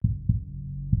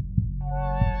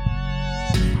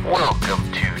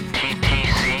Welcome to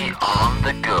TTC On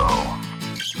the Go.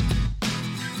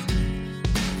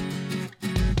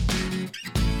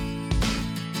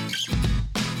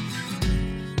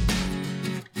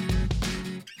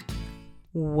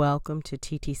 Welcome to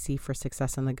TTC for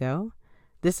Success on the Go.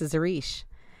 This is Erishe.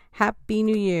 Happy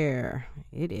New Year.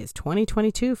 It is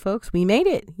 2022, folks. We made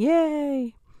it.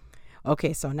 Yay.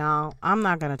 Okay, so now I'm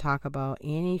not going to talk about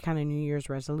any kind of New Year's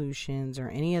resolutions or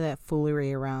any of that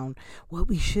foolery around what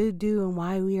we should do and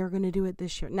why we are going to do it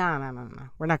this year. No.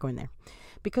 We're not going there.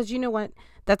 Because you know what?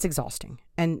 That's exhausting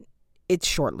and it's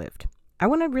short-lived. I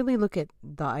want to really look at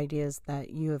the ideas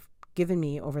that you have given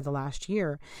me over the last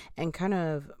year and kind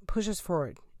of push us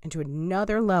forward into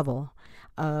another level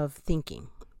of thinking.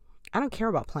 I don't care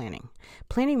about planning.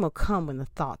 Planning will come when the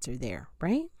thoughts are there,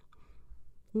 right?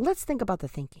 Let's think about the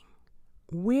thinking.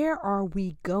 Where are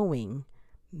we going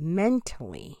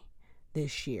mentally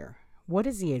this year? What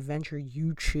is the adventure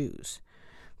you choose?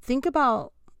 Think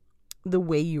about the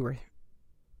way you were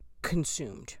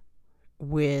consumed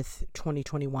with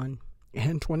 2021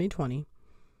 and 2020.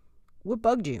 What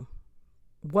bugged you?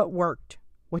 What worked?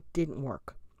 What didn't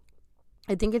work?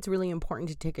 I think it's really important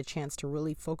to take a chance to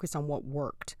really focus on what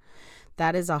worked.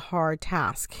 That is a hard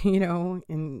task,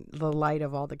 in the light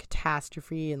of all the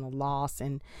catastrophe and the loss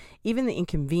and even the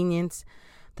inconvenience,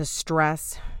 the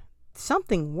stress.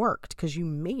 Something worked because you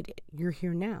made it. You're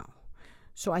here now.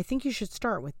 So I think you should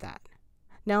start with that.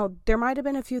 Now, there might have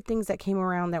been a few things that came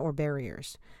around that were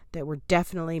barriers, that were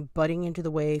definitely butting into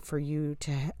the way for you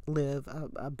to live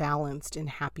a balanced and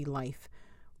happy life.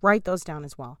 Write those down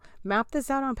as well. Map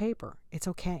this out on paper. It's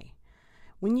okay.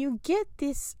 When you get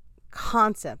this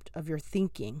concept of your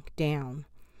thinking down,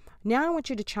 now I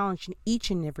want you to challenge each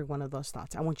and every one of those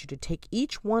thoughts. I want you to take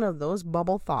each one of those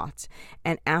bubble thoughts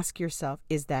and ask yourself,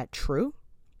 is that true?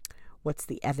 What's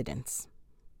the evidence?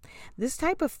 This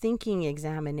type of thinking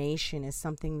examination is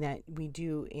something that we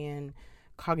do in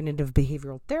cognitive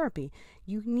behavioral therapy.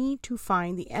 You need to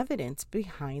find the evidence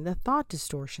behind the thought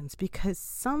distortions because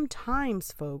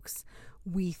sometimes, folks,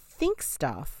 we think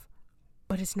stuff,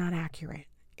 but it's not accurate.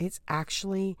 It's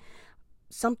actually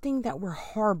something that we're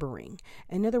harboring.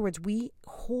 In other words, we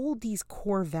hold these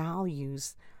core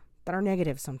values that are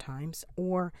negative sometimes,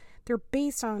 or they're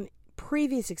based on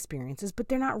previous experiences, but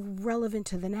they're not relevant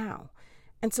to the now.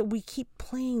 And so we keep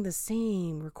playing the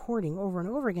same recording over and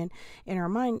over again in our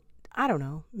mind. I don't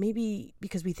know, maybe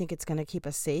because we think it's going to keep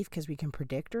us safe because we can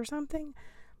predict or something?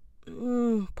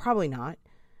 Probably not.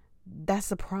 That's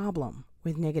the problem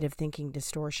with negative thinking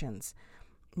distortions.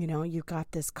 You've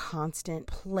got this constant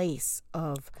place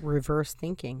of reverse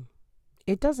thinking.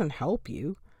 It doesn't help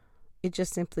you. It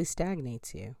just simply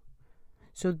stagnates you.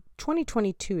 So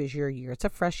 2022 is your year. It's a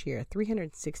fresh year,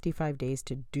 365 days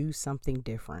to do something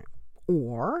different.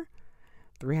 Or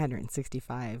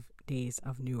 365 days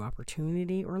of new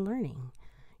opportunity or learning.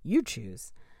 You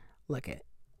choose. Look,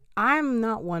 I'm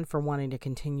not one for wanting to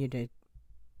continue to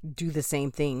do the same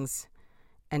things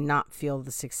and not feel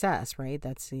the success, right?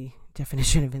 That's the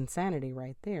definition of insanity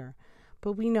right there.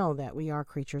 But we know that we are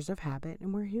creatures of habit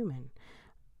and we're human.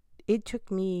 It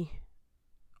took me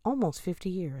almost 50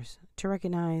 years to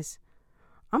recognize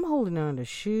I'm holding on to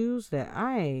shoes that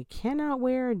I cannot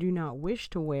wear, do not wish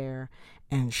to wear,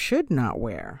 and should not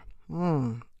wear.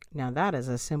 Now that is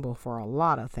a symbol for a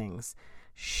lot of things.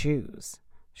 Shoes,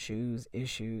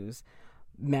 issues,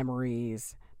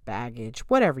 memories, baggage,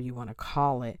 whatever you want to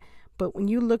call it. But when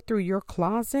you look through your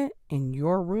closet in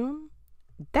your room,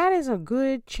 that is a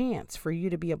good chance for you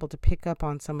to be able to pick up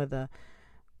on some of the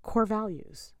core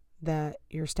values that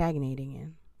you're stagnating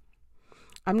in.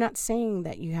 I'm not saying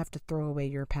that you have to throw away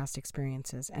your past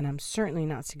experiences, and I'm certainly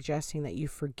not suggesting that you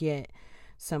forget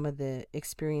some of the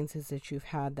experiences that you've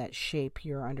had that shape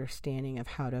your understanding of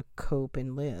how to cope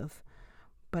and live.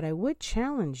 But I would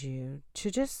challenge you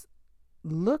to just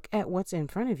look at what's in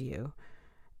front of you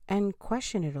and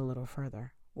question it a little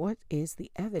further. What is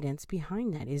the evidence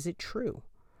behind that? Is it true?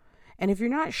 And if you're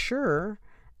not sure,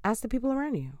 ask the people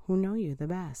around you who know you the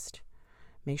best.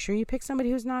 Make sure you pick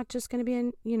somebody who's not just going to be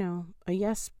a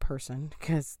yes person,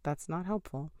 because that's not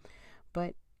helpful.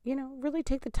 But, really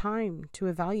take the time to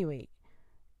evaluate.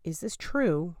 Is this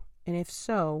true? And if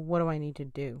so, what do I need to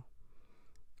do?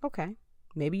 Okay,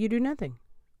 maybe you do nothing.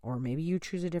 Or maybe you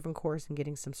choose a different course and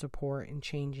getting some support and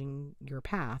changing your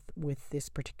path with this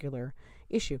particular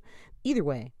issue. Either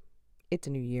way, it's a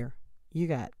new year. You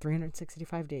got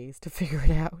 365 days to figure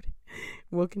it out.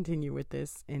 We'll continue with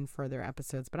this in further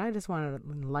episodes, but I just want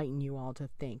to enlighten you all to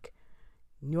think.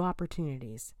 New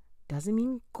opportunities doesn't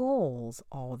mean goals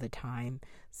all the time.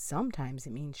 Sometimes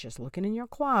it means just looking in your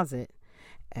closet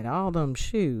at all them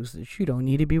shoes that you don't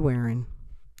need to be wearing.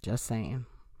 Just saying.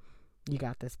 You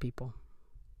got this, people.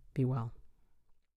 Be well.